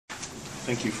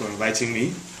Thank you for inviting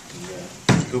me. And,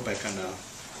 I hope I can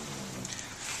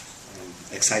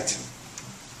excite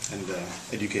and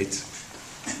educate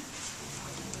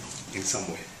in some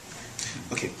way.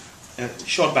 Okay,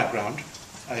 short background.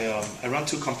 I run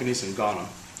two companies in Ghana,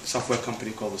 a software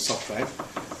company called the Software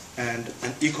and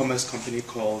an e-commerce company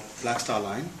called Black Star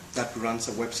Line that runs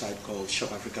a website called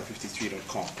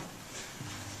shopafrica53.com.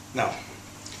 Now,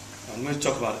 I'm going to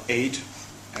talk about aid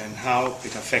and how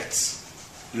it affects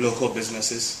local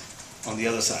businesses on the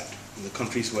other side, in the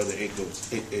countries where the aid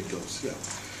goes. Yeah.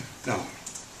 Now,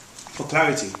 for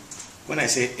clarity, when I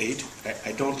say aid,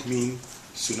 I don't mean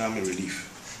tsunami relief.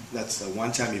 That's a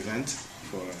one-time event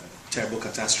for a terrible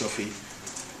catastrophe,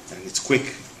 and it's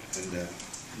quick, and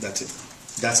that's it.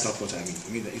 That's not what I mean. I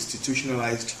mean the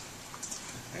institutionalized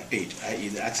aid, i.e.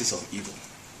 the axis of evil.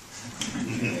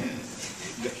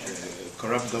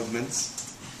 Corrupt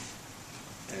governments,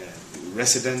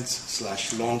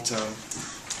 resident/long-term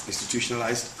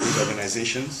institutionalized aid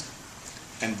organizations,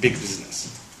 and big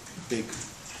business. Big,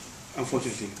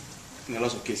 unfortunately, in a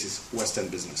lot of cases, Western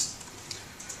business.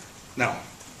 Now,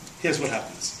 here's what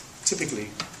happens. Typically,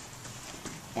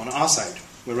 on our side,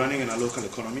 we're running in our local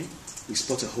economy. We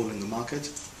spot a hole in the market.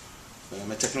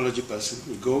 I'm a technology person.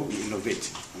 We go, we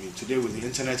innovate. I mean, today with the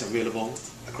internet available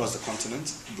across the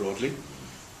continent broadly,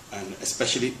 and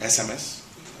especially SMS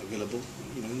available,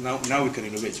 you know, now we can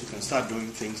innovate. We can start doing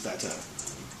things that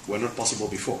were not possible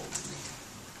before.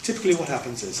 Typically, what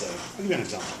happens is, I'll give you an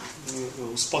example.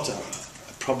 We'll spot a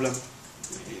problem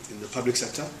in the public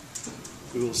sector.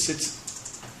 We will sit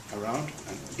around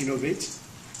and innovate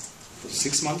for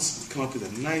 6 months, come up with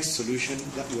a nice solution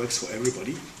that works for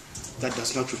everybody, that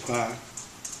does not require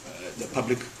the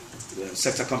public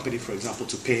sector company, for example,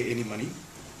 to pay any money,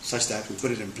 such that we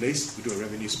put it in place, we do a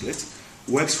revenue split,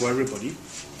 works for everybody.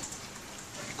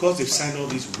 Because they've signed all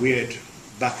these weird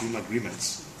backroom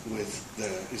agreements with the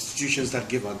institutions that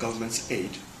give our governments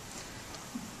aid,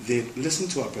 they listen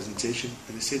to our presentation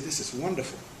and they say, this is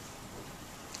wonderful.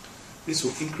 This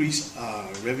will increase our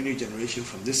revenue generation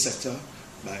from this sector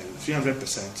by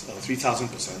 300% or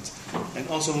 3,000%, and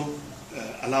also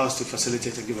allow us to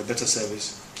facilitate and give a better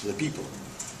service to the people.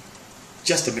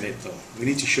 Just a minute though, we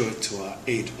need to show it to our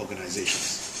aid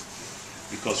organizations,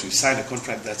 because we've signed a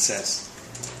contract that says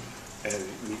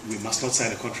we must not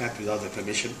sign a contract without their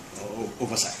permission or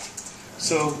oversight.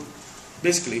 So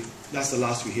basically, that's the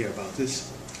last we hear about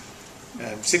this.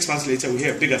 6 months later, we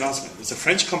hear a big announcement. There's a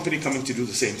French company coming to do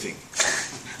the same thing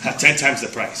at 10 times the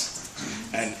price.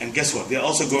 And guess what? They're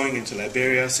also going into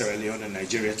Liberia, Sierra Leone, and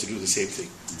Nigeria to do the same thing.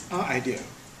 Our idea,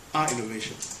 our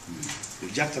innovation. We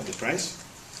jacked up the price,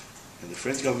 and the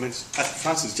French government,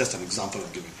 France is just an example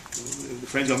I'm giving. The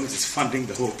French government is funding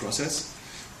the whole process.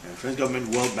 And the French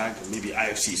government, World Bank, and maybe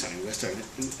IFC is an investor in it.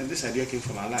 And this idea came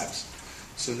from our labs.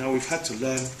 So now we've had to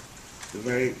learn the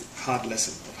very hard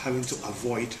lesson of having to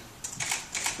avoid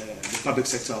the public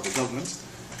sector of the government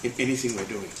in anything we're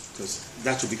doing, because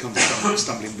that will become the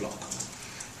stumbling block.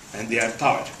 And they are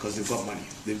empowered because they've got money.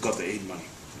 They've got the aid money.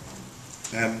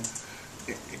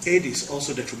 Aid is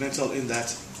also detrimental in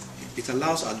that it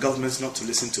allows our governments not to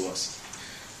listen to us.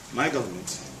 My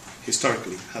government,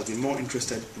 historically, has been more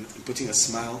interested in putting a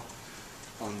smile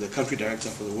on the country director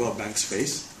for the World Bank's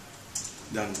face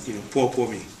than, poor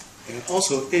me. And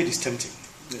also, aid is tempting.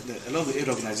 A lot of the aid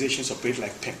organizations operate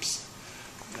like pimps.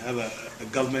 They have a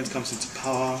government comes into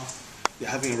power, they're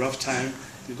having a rough time.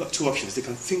 They've got two options. They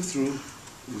can think through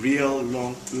real,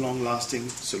 long-lasting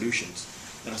solutions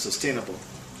that are sustainable,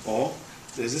 or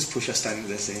there's this pusher standing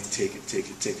there saying, take it, take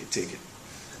it, take it, take it.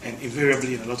 And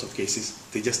invariably, in a lot of cases,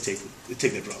 they just take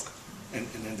the drug, and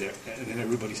then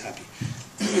everybody's happy.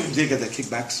 They get their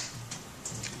kickbacks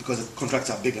because the contracts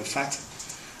are big and fat.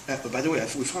 But by the way,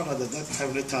 we found out that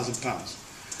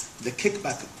 £500,000, the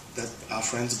kickback that our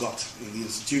friends got in the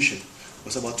institution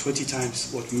was about 20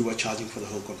 times what we were charging for the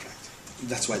whole contract.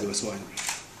 That's why they were so angry.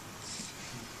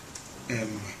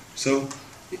 So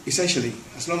essentially,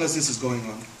 as long as this is going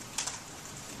on,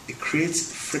 it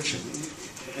creates friction.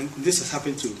 And this has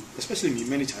happened to, especially me,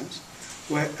 many times,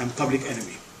 where I'm public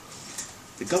enemy.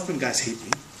 The government guys hate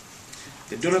me.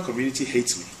 The donor community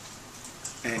hates me.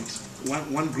 And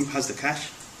one group has the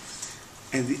cash,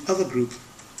 and the other group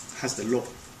has the law.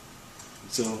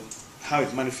 So how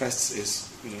it manifests is,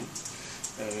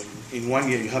 in 1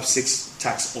 year you have 6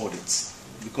 tax audits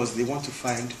because they want to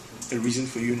find a reason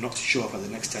for you not to show up at the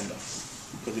next tender.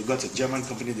 Because they've got a German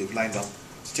company they've lined up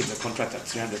to take the contract at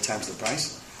 300 times the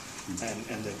price,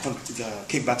 and the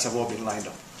kickbacks have all been lined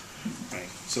up. Right.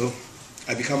 So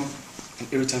I become an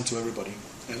irritant to everybody.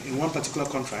 And in one particular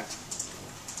contract,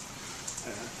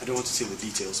 I don't want to say the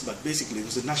details, but basically it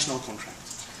was a national contract.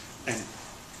 And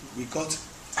we got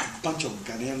a bunch of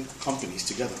Ghanaian companies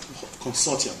together,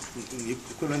 consortium. The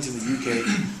equivalent in the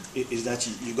UK is that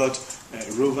you got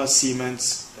Rover,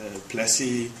 Siemens,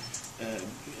 Plessy,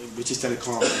 British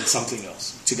Telecom, and something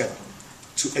else together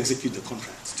to execute the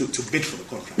contract, to bid for the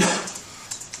contract.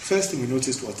 First thing we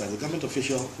noticed was that the government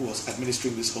official who was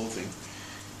administering this whole thing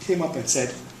came up and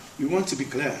said, we want to be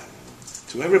clear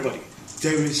to everybody.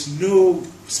 There is no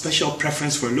special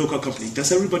preference for a local company.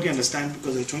 Does everybody understand?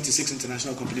 Because there are 26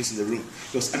 international companies in the room.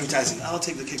 He was advertising, I'll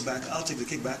take the kickback, I'll take the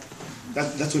kickback.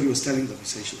 That's what he was telling them,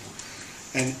 essentially.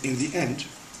 And in the end,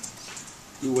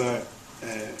 we were,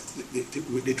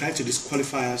 they tried to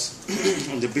disqualify us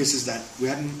on the basis that we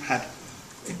hadn't had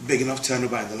a big enough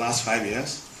turnover in the last 5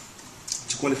 years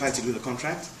to qualify to do the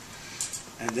contract.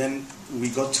 And then we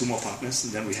got 2 more partners,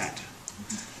 and then we had.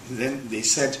 And then they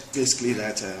said basically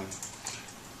that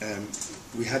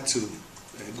we had to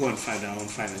go and find our own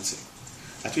financing.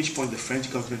 At which point the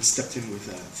French government stepped in with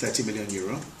 30 million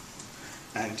euro,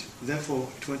 and therefore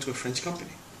it went to a French company.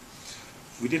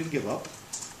 We didn't give up.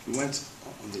 We went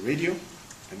on the radio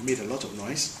and made a lot of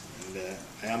noise, and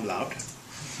I am loud.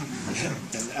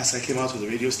 And as I came out of the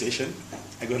radio station,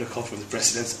 I got a call from the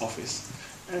president's office,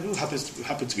 and who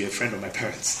happened to be a friend of my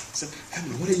parents. He said,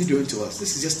 Herman, what are you doing to us?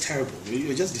 This is just terrible.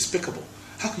 You're just despicable.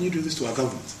 How can you do this to our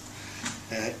government?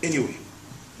 Anyway,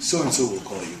 so-and-so will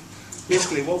call you.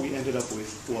 Basically, what we ended up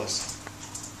with was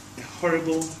a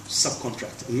horrible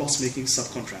subcontract, a loss-making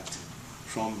subcontract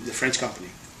from the French company,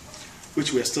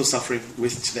 which we are still suffering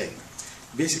with today.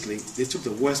 Basically, they took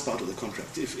the worst part of the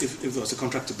contract. If there was a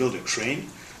contract to build a train,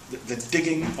 the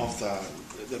digging of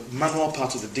the manual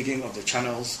part of the digging of the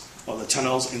channels, or the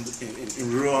tunnels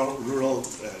in rural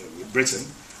Britain,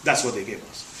 that's what they gave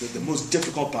us. The most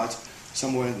difficult part,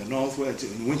 somewhere in the north, where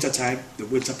in winter time, the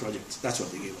winter project, that's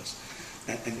what they gave us.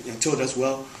 And told us,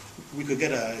 well, we could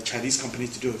get a Chinese company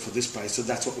to do it for this price, so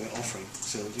that's what we're offering.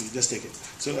 So you just take it.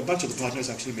 So a bunch of the partners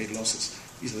actually made losses.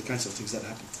 These are the kinds of things that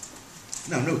happen.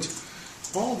 Now note,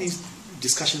 all these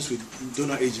discussions with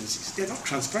donor agencies, they're not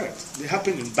transparent. They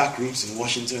happen in back rooms in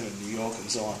Washington and New York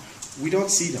and so on. We don't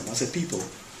see them as a people.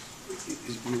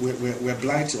 We're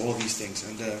blind to all these things,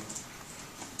 and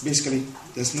basically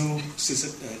there's no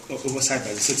oversight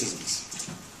by the citizens.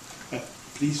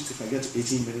 Please, if I get to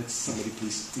 18 minutes, somebody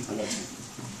please alert me.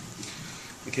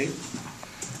 Okay?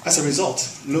 As a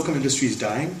result, local industry is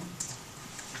dying.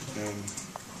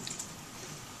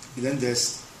 Then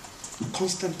there's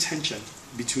constant tension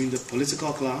between the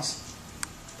political class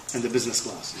and the business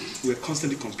class. We're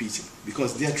constantly competing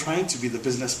because they're trying to be the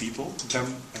business people,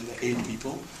 them and the aid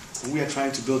people, and we are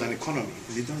trying to build an economy.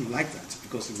 And they don't like that,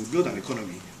 because if we build an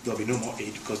economy, there'll be no more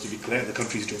aid, because to be clear, the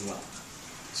country is doing well.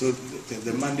 So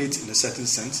the mandate, in a certain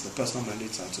sense, the personal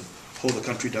mandates are to hold the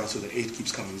country down so the aid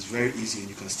keeps coming. It's very easy and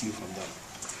you can steal from them.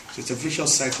 So it's a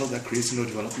vicious cycle that creates no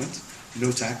development,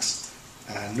 no tax,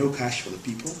 no cash for the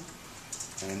people,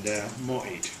 and more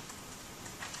aid.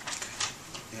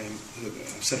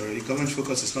 I've said already, government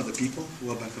focus is not the people,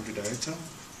 World Bank Country Director.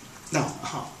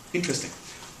 Now, interesting.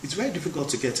 It's very difficult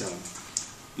to get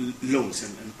loans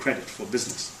and credit for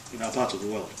business in our part of the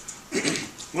world.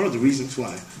 One of the reasons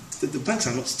why, the banks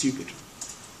are not stupid.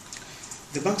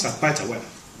 The banks are quite aware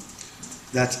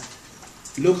that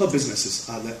local businesses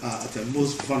are at the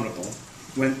most vulnerable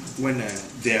when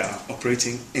they are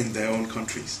operating in their own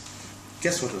countries.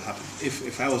 Guess what will happen?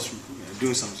 If I was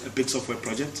doing a big software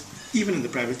project, even in the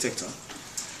private sector,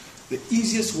 the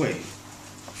easiest way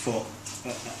for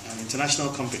an international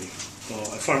company or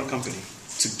a foreign company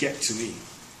to get to me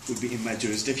would be in my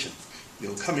jurisdiction. They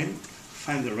will come in,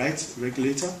 find the right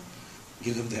regulator,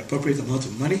 give them the appropriate amount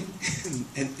of money,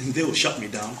 and they will shut me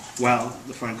down while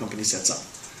the foreign company sets up.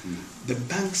 The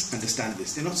banks understand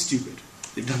this. They're not stupid.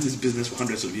 They've done this business for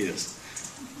hundreds of years.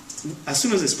 As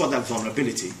soon as they spot that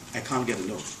vulnerability, I can't get a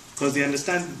loan. Because they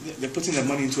understand they're putting their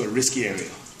money into a risky area,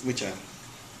 which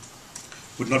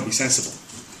would not be sensible.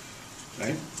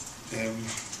 Right?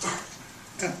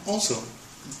 And also,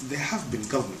 there have been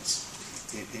governments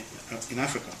in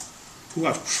Africa who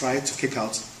have tried to kick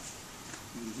out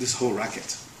this whole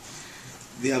racket.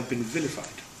 They have been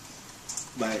vilified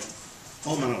by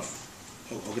all manner of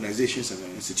organizations and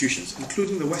institutions,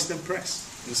 including the Western press.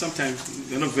 And sometimes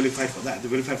they're not vilified for that, they're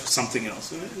vilified for something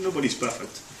else. Nobody's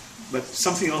perfect. But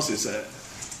something else is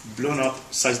blown up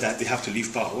such that they have to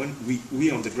leave power. When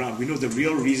we on the ground, we know the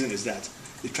real reason is that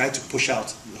they try to push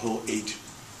out the whole aid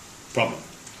problem.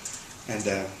 And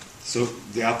so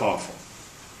they are powerful.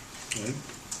 Right?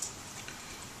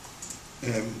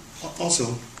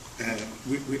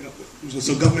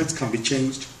 So governments can be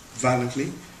changed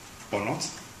violently or not.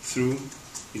 through,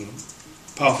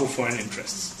 powerful foreign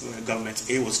interests. Where government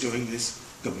A was doing this,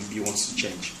 government B wants to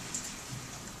change.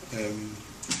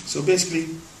 So basically,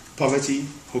 poverty,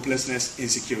 hopelessness,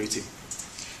 insecurity,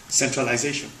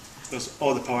 centralization, because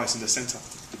all the power is in the center.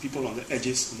 The people on the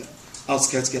edges, on the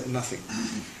outskirts get nothing.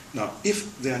 Now,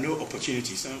 if there are no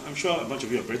opportunities, I'm sure a bunch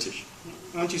of you are British.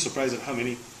 Aren't you surprised at how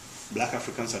many black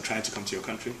Africans are trying to come to your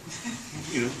country?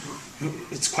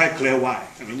 It's quite clear why.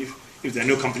 I mean, if there are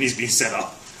no companies being set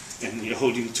up, and you're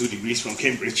holding 2 degrees from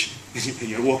Cambridge, and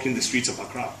you're walking the streets of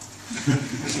Accra,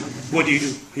 what do?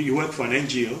 You work for an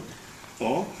NGO,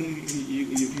 or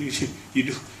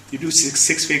you do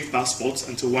six fake passports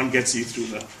until one gets you through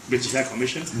the British High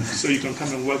Commission, so you can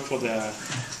come and work for the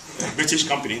British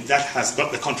company that has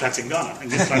got the contract in Ghana and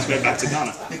get transferred back to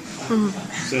Ghana.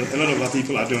 So a lot of our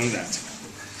people are doing that.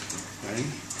 Right?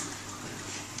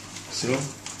 So,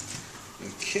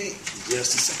 okay,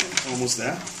 just a second, almost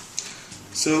there.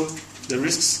 So the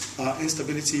risks are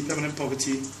instability, permanent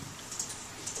poverty,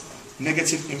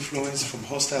 negative influence from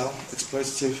hostile,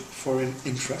 exploitative foreign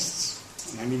interests,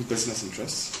 and I mean business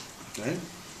interests, right?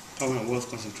 Power and wealth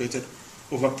concentrated,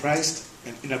 overpriced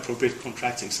and inappropriate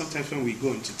contracting. Sometimes when we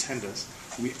go into tenders,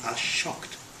 we are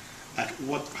shocked at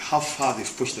how far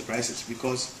they've pushed the prices,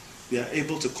 because they are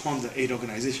able to con the aid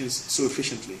organizations so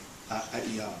efficiently,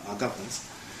 i.e. our governments,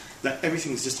 that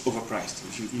everything is just overpriced.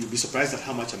 You'll be surprised at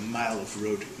how much a mile of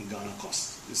road in Ghana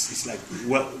costs. It's like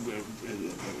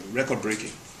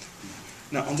record-breaking.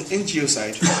 Now, on the NGO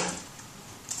side,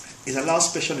 it allows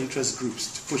special interest groups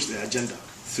to push their agenda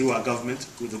through our government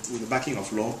with the backing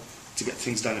of law to get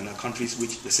things done in our countries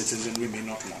which the citizenry may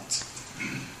not want.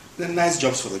 They're nice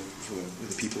jobs for the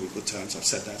people with good terms, I've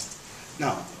said that.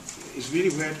 Now, it's really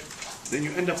weird. Then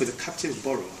you end up with a captive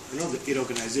borrower. A lot of the aid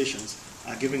organizations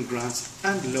are giving grants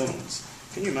and loans.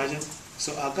 Can you imagine?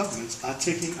 So our governments are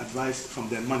taking advice from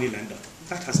their money lender.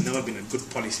 That has never been a good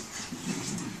policy.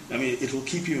 I mean, it will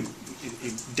keep you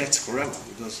in debt forever,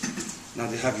 because now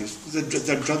they have you.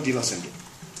 The drug dealer syndrome.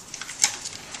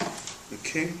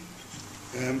 Okay.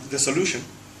 The solution,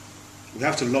 we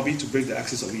have to lobby to break the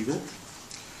axis of evil.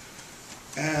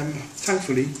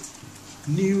 Thankfully,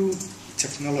 new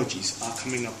technologies are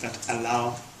coming up that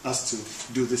allow us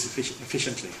to do this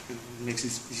efficiently. It makes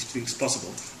these things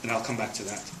possible, and I'll come back to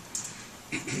that.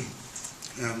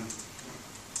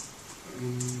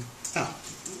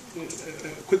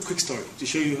 Quick story to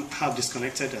show you how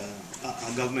disconnected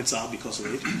our governments are because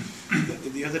of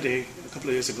it. The other day, a couple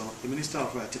of years ago, the Minister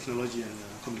of Technology and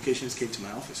Communications came to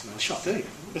my office, and I was shocked. Hey,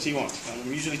 what does he want?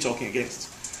 I'm usually talking against.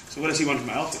 So what does he want in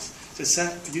my office? He said,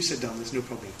 "Sir, you sit down, there's no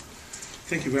problem.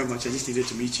 Thank you very much, I just needed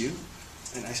to meet you."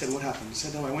 And I said, "What happened?" He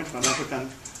said, "Oh, I went for an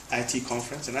African IT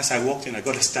conference, and as I walked in, I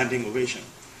got a standing ovation.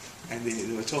 And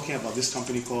they were talking about this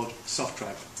company called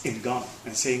SoftTribe in Ghana,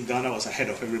 and saying Ghana was ahead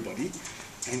of everybody.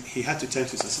 And he had to turn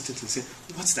to his assistant and say,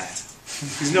 "What's that?"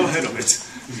 He's never heard of it.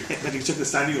 But he took the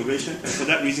standing ovation, and for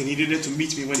that reason, he needed to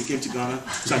meet me when he came to Ghana,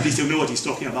 so at least he'll know what he's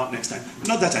talking about next time.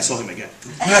 Not that I saw him again.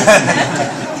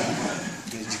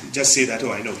 Just say that,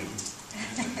 "Oh, I know him."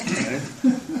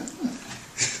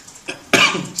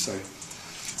 Sorry.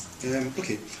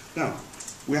 Okay, now,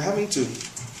 we're having to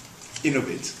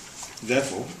innovate,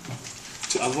 therefore,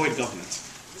 to avoid government.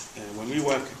 When we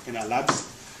work in our labs,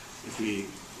 if we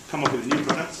come up with a new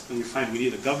product and we find we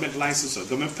need a government license or a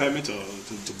government permit or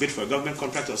to bid for a government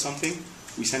contract or something,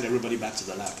 we send everybody back to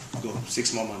the lab. Go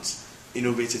 6 more months,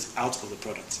 innovate it out of the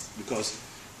product, because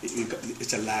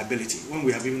it's a liability. When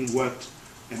we have even worked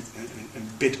and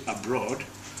bid abroad,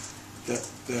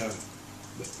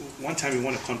 one time we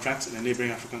won a contract in a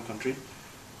neighboring African country,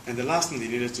 and the last thing they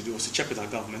needed to do was to check with our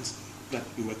government that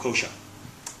we were kosher.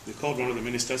 They called one of the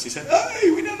ministers. He said, "Hey,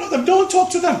 we don't know them. Don't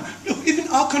talk to them. Look, even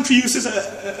our country uses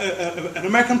an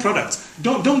American product.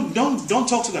 Don't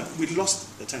talk to them." We lost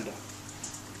the tender.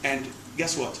 And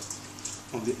guess what?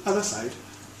 On the other side,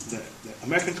 the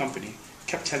American company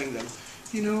kept telling them,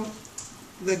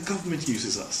 the government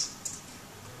uses us.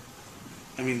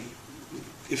 I mean,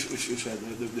 if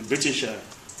the British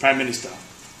Prime Minister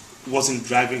was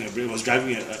driving a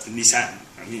Nissan,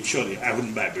 I mean, surely I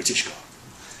wouldn't buy a British car.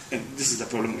 And this is the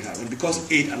problem we have. And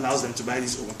because aid allows them to buy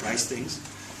these overpriced things,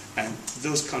 and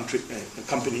those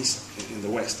companies in the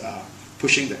West are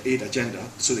pushing the aid agenda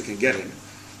so they can get in,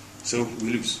 so we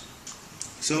lose.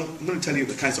 So I'm going to tell you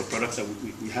the kinds of products that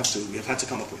we have had to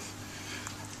come up with.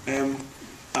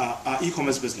 Our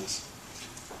e-commerce business.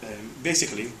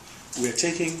 Basically, we're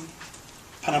taking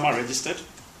Panama registered,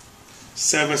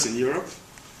 servers in Europe,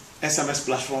 SMS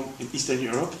platform in Eastern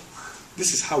Europe.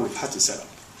 This is how we've had to set up.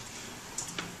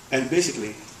 And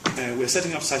basically, we're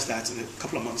setting up such that in a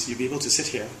couple of months, you'll be able to sit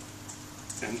here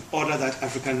and order that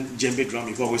African djembe drum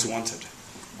you've always wanted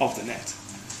off the net.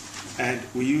 And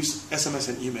we use SMS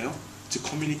and email to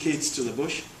communicate to the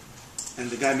bush, and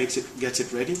the guy gets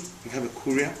it ready. We have a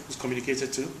courier who's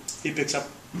communicated to. He picks up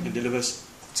and delivers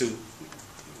to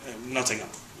Nottingham,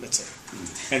 let's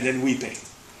say, and then we pay.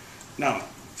 Now,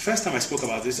 first time I spoke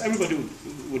about this, everybody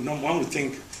would know, one would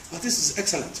think, well, this is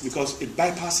excellent because it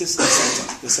bypasses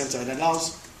the center. It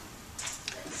allows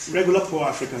regular poor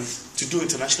Africans to do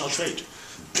international trade.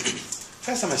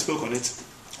 First time I spoke on it,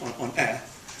 on air,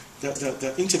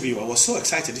 the interviewer was so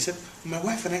excited. He said, my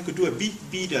wife and I could do a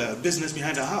bead business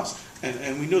behind our house.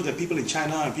 And we know that people in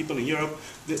China and people in Europe,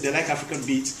 they like African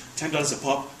beads, $10 a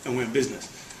pop, and we're in business.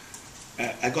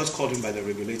 I got called in by the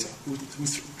regulator who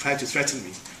tried to threaten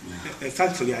me.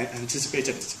 Thankfully, I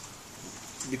anticipated it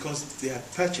because they had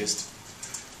purchased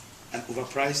an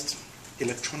overpriced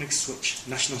electronic switch,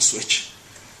 national switch,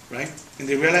 right? And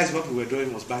they realized what we were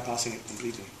doing was bypassing it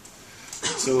completely.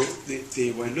 So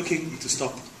they were looking to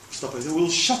stop it. I said, we'll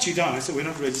shut you down. I said, we're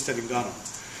not registered in Ghana.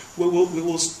 We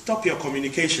will stop your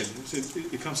communication.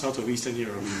 It comes out of Eastern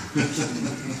Europe.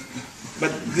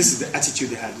 But this is the attitude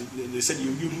they had. They said,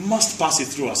 you must pass it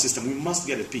through our system. We must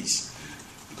get a piece.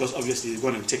 Because obviously they've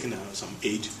gone and taken some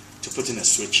aid to put in a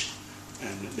switch.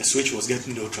 And the switch was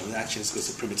getting no transactions because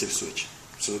it's a primitive switch.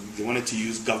 So they wanted to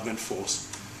use government force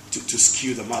to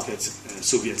skew the market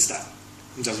Soviet style.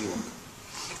 It doesn't work.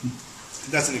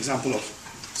 That's an example of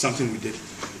something we did.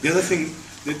 The other thing,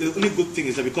 the only good thing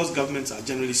is that because governments are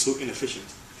generally so inefficient,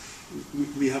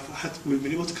 we've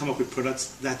been able to come up with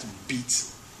products that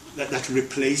that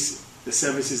replace the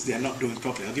services they are not doing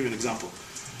properly. I'll give you an example.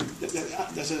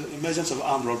 There's an emergence of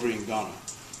armed robbery in Ghana.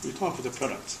 We come up with a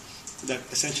product that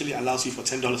essentially allows you for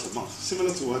 $10 a month,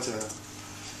 similar to what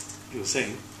you were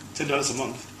saying, $10 a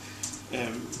month.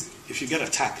 If you get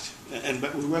attacked,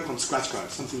 but we work on scratch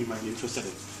cards, something you might be interested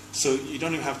in. So you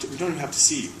don't even have to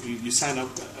see. You sign up.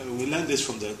 We learned this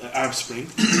from the Arab Spring,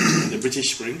 the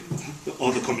British Spring,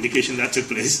 all the communication that took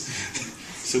place.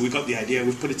 So we got the idea.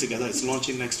 We put it together. It's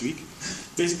launching next week.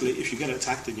 Basically, if you get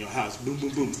attacked in your house, boom, boom,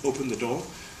 boom, open the door.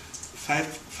 Five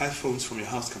phones from your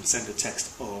house can send a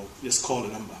text or just call a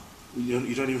number.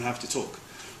 You don't even have to talk.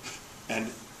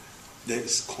 And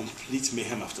there's complete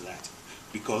mayhem after that,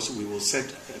 because we will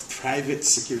send a private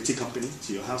security company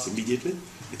to your house immediately.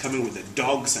 They come in with the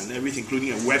dogs and everything,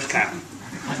 including a webcam,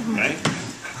 right?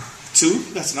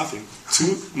 2, that's nothing.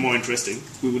 2, more interesting,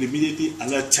 we will immediately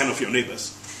alert 10 of your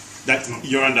neighbors that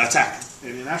you're under attack.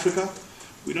 And in Africa,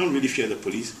 we don't really fear the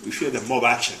police, we fear the mob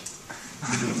action.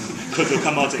 Because they'll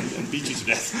come out and beat you to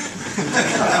death.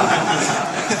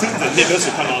 The neighbors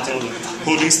will come out all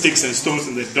holding sticks and stones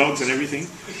and the dogs and everything.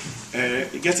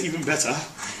 It gets even better.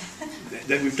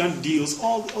 Then we've done deals,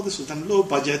 all this was done low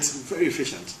budget, very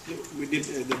efficient. We did.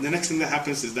 The next thing that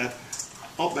happens is that,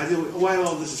 by the way, while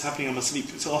all this is happening, I'm asleep.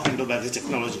 It's all handled by the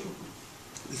technology.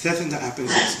 The third thing that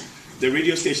happens is the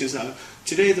radio stations are,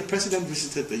 today the president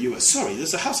visited the US. Sorry,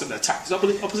 there's a house under attack. It's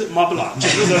opposite Marble Arch,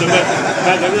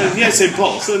 near St.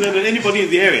 Paul. So anybody in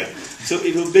the area. So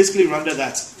it will basically render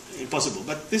that impossible.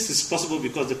 But this is possible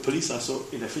because the police are so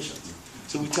inefficient.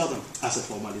 So we tell them, as a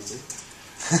formality,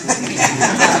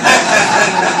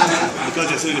 because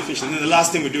they're so inefficient. And the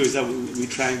last thing we do is that we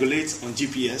triangulate on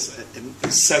GPS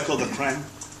and circle the crime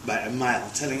by a mile,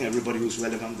 telling everybody who's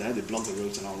relevant there. They block the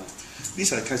roads and all that.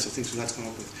 These are the kinds of things we have to come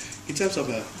up with. In terms of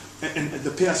and the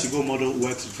pay-as-you-go model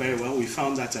works very well. We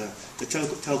found that the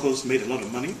telcos made a lot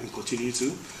of money and continue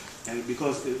to, and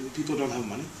because people don't have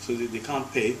money, so they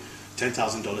can't pay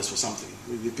 $10,000 for something.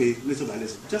 They pay little by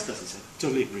little, just as I said.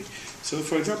 Totally agree. So,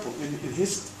 for example, in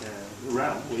his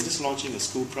realm, we're just launching a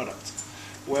school product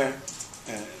where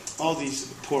all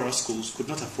these poorer schools could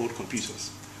not afford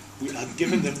computers. We are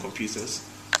giving them computers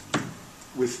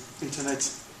with internet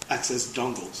access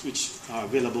dongles, which are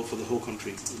available for the whole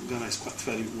country. Ghana is quite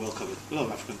fairly well covered. A lot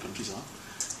of African countries are.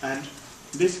 And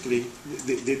basically,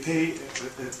 they pay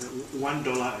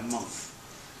 $1 a month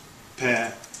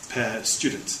per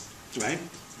student, right?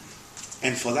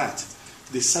 And for that,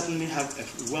 they suddenly have a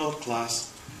world-class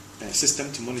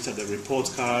system to monitor the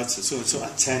report cards, and so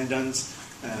attendance.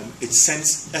 It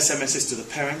sends SMSs to the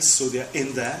parents, so they're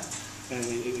in there.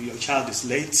 Your child is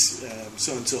late,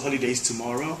 so holidays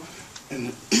tomorrow.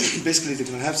 And basically they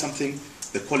can have something,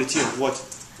 the quality of what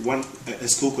a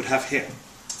school could have here,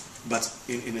 but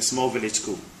in a small village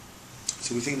school.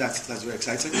 So we think that's very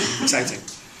exciting.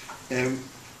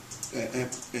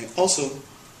 Also,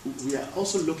 we are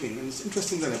also looking, and it's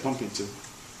interesting that I bump into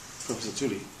Professor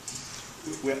Tuli.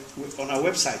 We're on our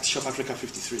website, Shop Africa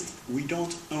 53, we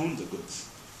don't own the goods.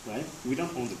 right? We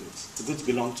don't own the goods. The goods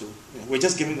belong to, we're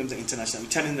just giving them the international, we're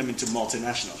turning them into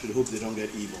multinationals. We hope they don't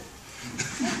get evil.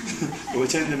 But we're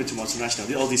turning them into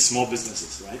multinationals, all these small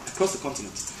businesses, right? Across the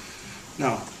continent.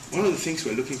 Now, one of the things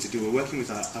we're looking to do, we're working with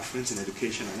our friends in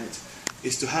education on it,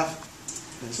 is to have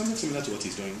something similar to what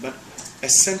he's doing, but a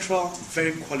central,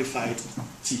 very qualified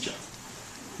teacher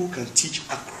who can teach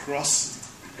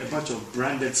across a bunch of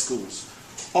branded schools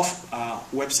off our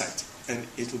website. And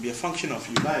it will be a function of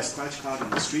you buy a scratch card on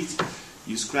the street,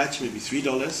 you scratch maybe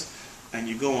 $3, and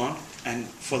you go on, and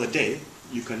for the day,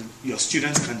 your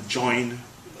students can join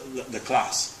the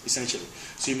class, essentially.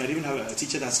 So you might even have a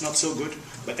teacher that's not so good,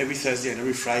 but every Thursday and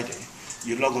every Friday,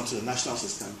 you log onto the national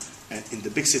system, and in the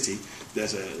big city,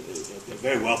 there's a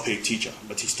very well-paid teacher,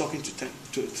 but he's talking to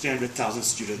 300,000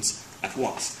 students at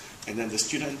once. And then the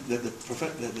student,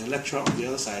 the lecturer on the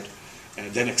other side,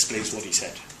 then explains what he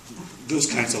said. Those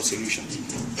kinds of solutions.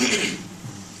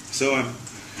 So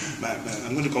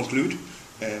I'm going to conclude.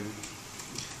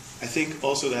 I think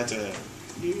also that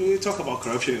you talk about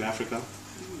corruption in Africa.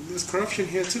 There's corruption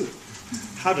here too.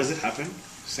 How does it happen?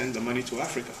 Send the money to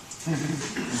Africa.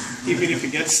 Even if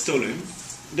it gets stolen,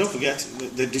 don't forget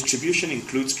the distribution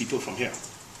includes people from here.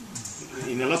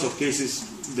 In a lot of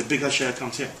cases, the bigger share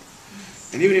comes here.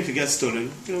 And even if it gets stolen,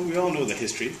 we all know the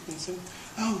history. And so,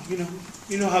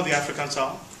 you know how the Africans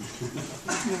are.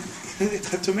 They're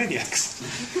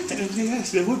kleptomaniacs. And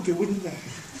yes, they would be, wouldn't they?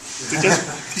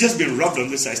 They've just been robbed on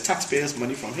this side. It's taxpayers'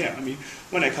 money from here. I mean,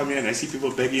 when I come here and I see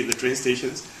people begging at the train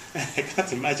stations, I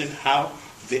can't imagine how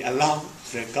they allow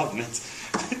their government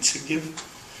to give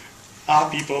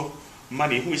our people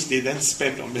money, which they then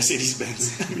spend on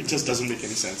Mercedes-Benz. I mean, it just doesn't make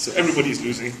any sense. So everybody is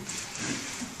losing,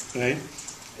 right?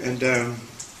 And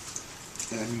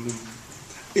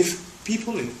if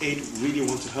people in aid really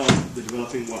want to help the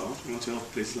developing world, want to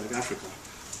help places like Africa,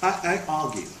 I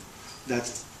argue that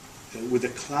with the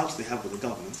clout they have with the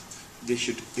government, they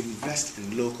should invest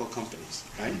in local companies,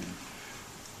 right?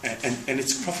 And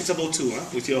it's profitable too,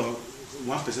 with your 1%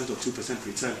 or 2%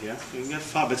 return here. You get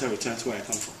far better returns where I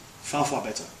come from. Far, far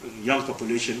better. Young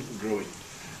population growing.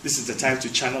 This is the time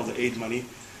to channel the aid money.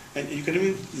 And you can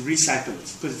even recycle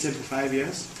it. Put it in for 5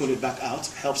 years, pull it back out,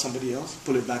 help somebody else,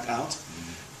 pull it back out.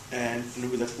 And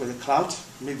with the clout,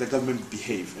 make the government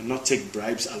behave and not take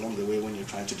bribes along the way when you're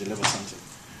trying to deliver something.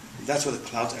 That's what the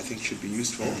clout, I think, should be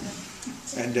used for.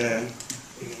 And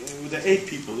with the aid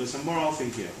people, there's a moral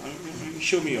thing here.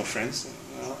 Show me your friends,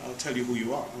 I'll tell you who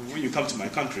you are. When you come to my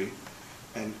country,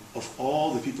 and of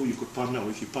all the people you could partner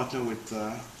with, you partner with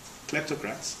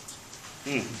kleptocrats,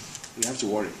 you have to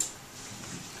worry.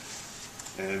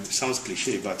 Sounds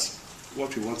cliche, but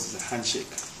what we want is a handshake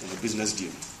and a business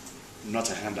deal, not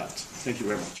a handout. Thank you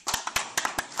very much.